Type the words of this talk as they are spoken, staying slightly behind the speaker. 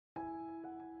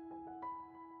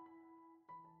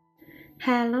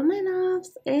Hello my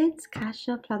loves, it's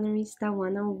Casual Plannerista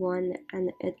 101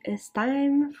 and it is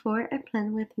time for a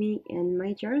plan with me in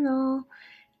my journal.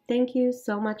 Thank you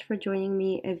so much for joining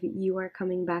me if you are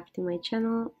coming back to my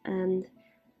channel, and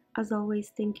as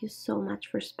always, thank you so much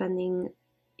for spending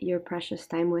your precious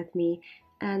time with me.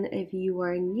 And if you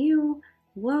are new,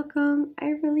 welcome. I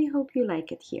really hope you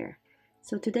like it here.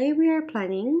 So today we are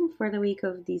planning for the week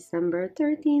of December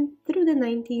 13th through the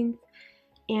 19th.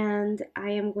 And I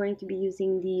am going to be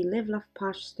using the Live Love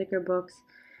Posh sticker books.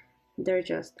 They're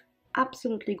just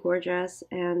absolutely gorgeous,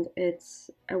 and it's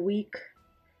a week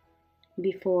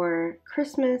before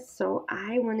Christmas, so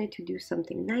I wanted to do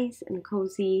something nice and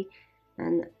cozy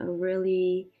and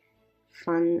really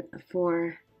fun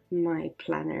for my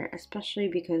planner, especially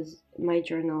because my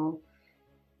journal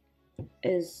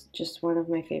is just one of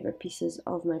my favorite pieces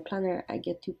of my planner. I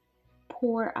get to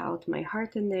pour out my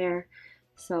heart in there,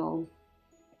 so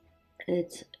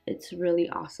it's really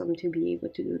awesome to be able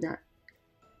to do that.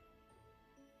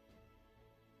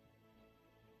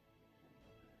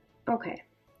 Okay,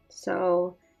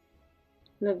 so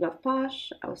Live Love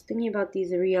Posh. I was thinking about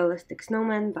these realistic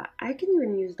snowmen, but I can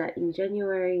even use that in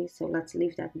January, so let's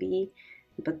leave that be.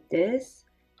 But this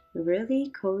really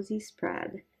cozy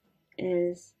spread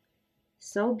is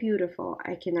so beautiful,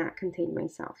 I cannot contain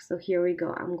myself. So here we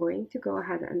go. I'm going to go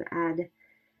ahead and add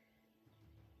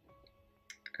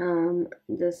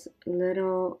this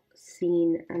little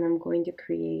scene, and I'm going to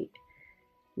create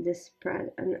this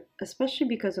spread, and especially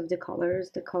because of the colors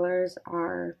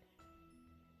are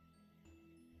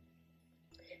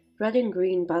red and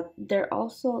green, but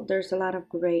there's a lot of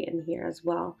gray in here as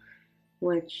well,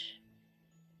 which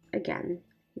again,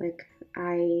 like,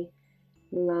 I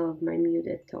love my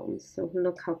muted tones. So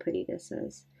look how pretty this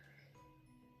is.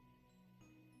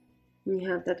 And you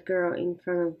have that girl in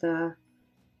front of the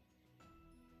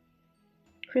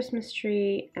Christmas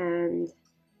tree and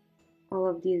all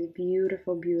of these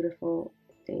beautiful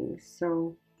things.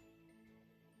 So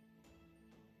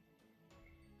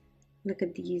look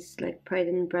at these, like Pride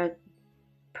and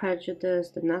Prejudice,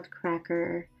 the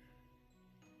Nutcracker,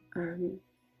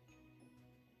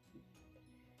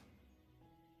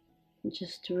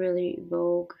 just to really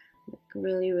evoke like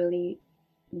really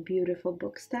beautiful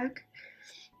book stack.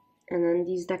 And then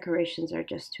these decorations are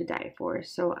just to die for.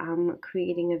 So I'm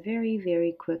creating a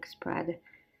very quick spread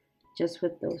just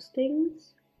with those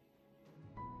things.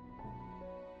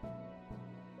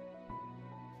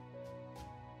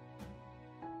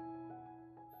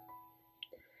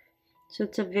 So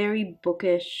it's a very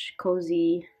bookish,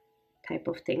 cozy type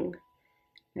of thing.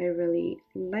 I really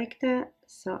like that.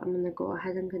 So I'm gonna go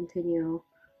ahead and continue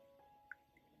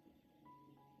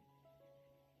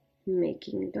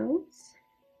making those.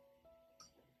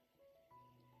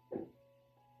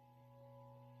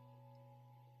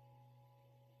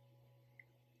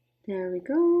 There we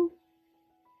go.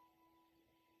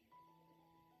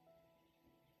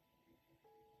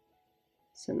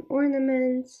 Some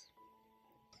ornaments.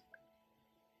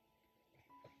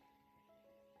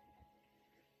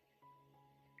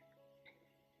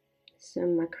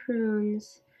 Some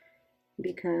macaroons,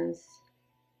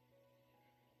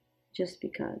 just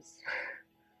because.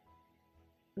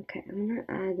 Okay, I'm gonna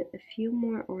add a few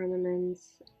more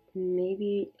ornaments,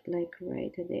 maybe like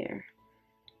right there.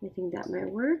 I think that might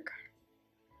work.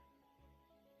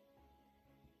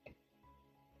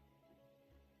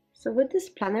 So with this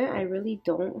planner, I really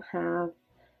don't have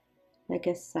like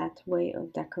a set way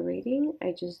of decorating.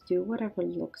 I just do whatever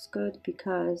looks good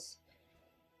because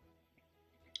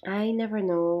I never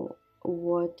know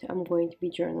what I'm going to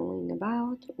be journaling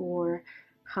about or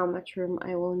how much room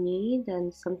I will need,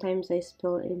 and sometimes I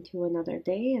spill into another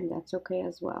day, and that's okay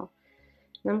as well.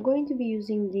 And I'm going to be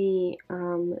using the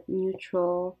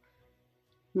neutral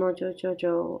Mojo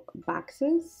Jojo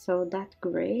boxes, so that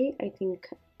gray I think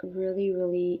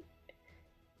really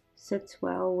sits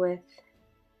well with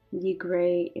the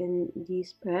gray in the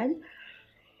spread.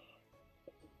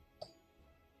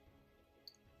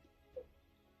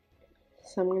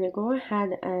 So I'm going to go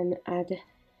ahead and add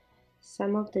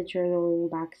some of the journaling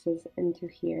boxes into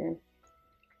here,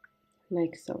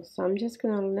 like so. So I'm just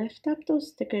going to lift up those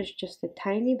stickers just a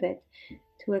tiny bit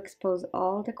to expose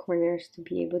all the corners to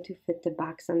be able to fit the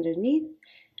box underneath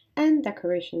and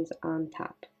decorations on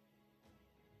top.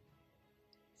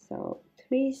 So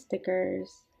 3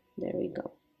 stickers, there we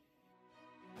go.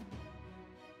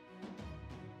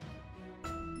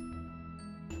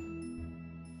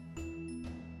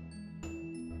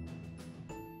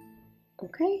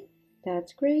 Okay,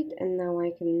 that's great, and now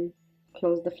I can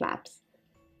close the flaps.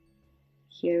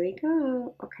 Here we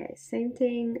go. Okay, same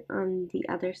thing on the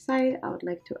other side. I would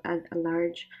like to add a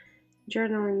large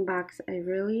journaling box. I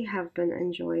really have been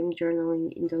enjoying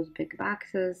journaling in those big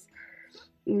boxes.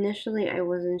 Initially, I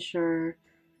wasn't sure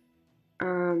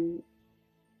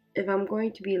if I'm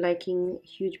going to be liking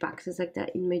huge boxes like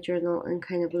that in my journal and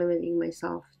kind of limiting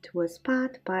myself to a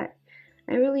spot, but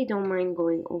I really don't mind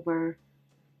going over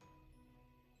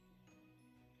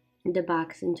the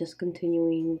box and just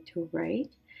continuing to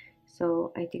write.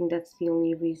 So I think that's the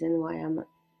only reason why I'm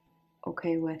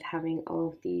okay with having all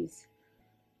of these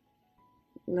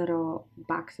little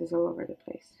boxes all over the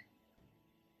place.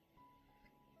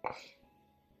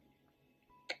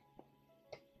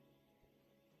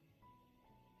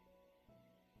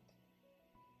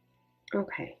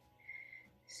 Okay,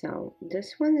 so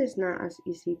this one is not as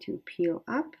easy to peel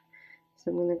up,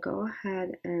 so I'm gonna go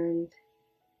ahead and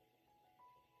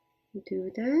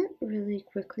do that really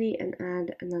quickly and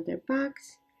add another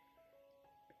box.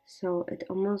 So it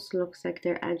almost looks like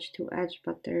they're edge to edge,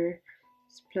 but they're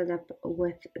split up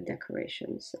with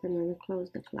decorations. I'm gonna close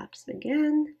the flaps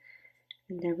again,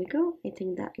 and there we go. I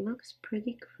think that looks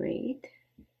pretty great.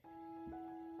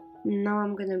 Now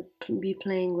I'm gonna be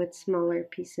playing with smaller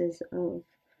pieces of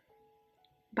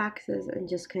boxes and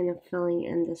just kind of filling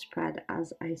in the spread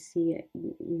as I see it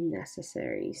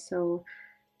necessary. So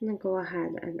I'm gonna go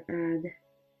ahead and add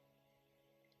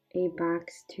a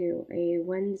box to a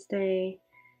Wednesday,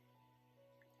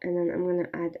 and then I'm gonna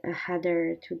add a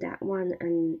header to that one,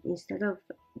 and instead of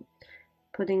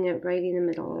putting it right in the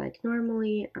middle like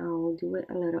normally, I'll do it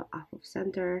a little off of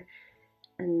center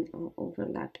and I'll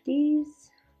overlap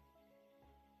these.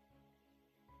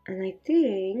 And I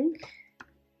think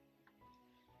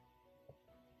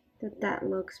that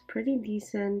looks pretty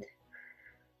decent.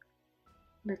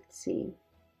 Let's see.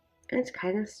 It's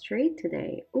kind of straight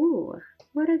today. Ooh,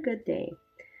 what a good day.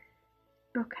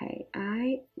 Okay,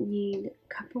 I need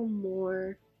a couple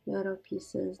more little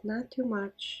pieces, not too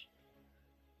much,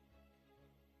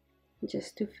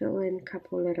 just to fill in a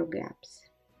couple little gaps.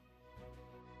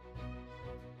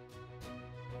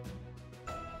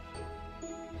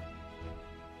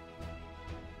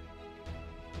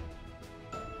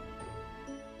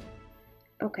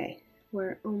 Okay,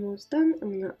 we're almost done.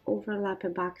 I'm gonna overlap a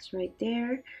box right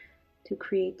there to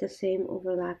create the same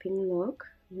overlapping look.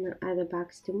 I'm gonna add a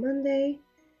box to Monday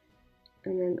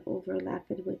and then overlap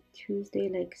it with Tuesday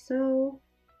like so.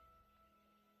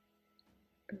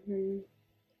 And then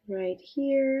right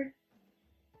here,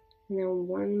 and then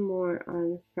one more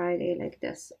on Friday like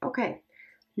this. Okay,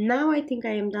 now I think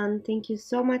I am done. Thank you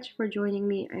so much for joining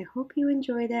me. I hope you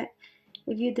enjoyed it.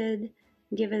 If you did,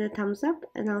 give it a thumbs up,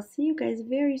 and I'll see you guys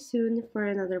very soon for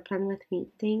another plan with me.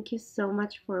 Thank you so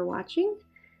much for watching,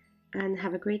 and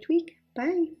have a great week.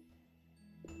 Bye.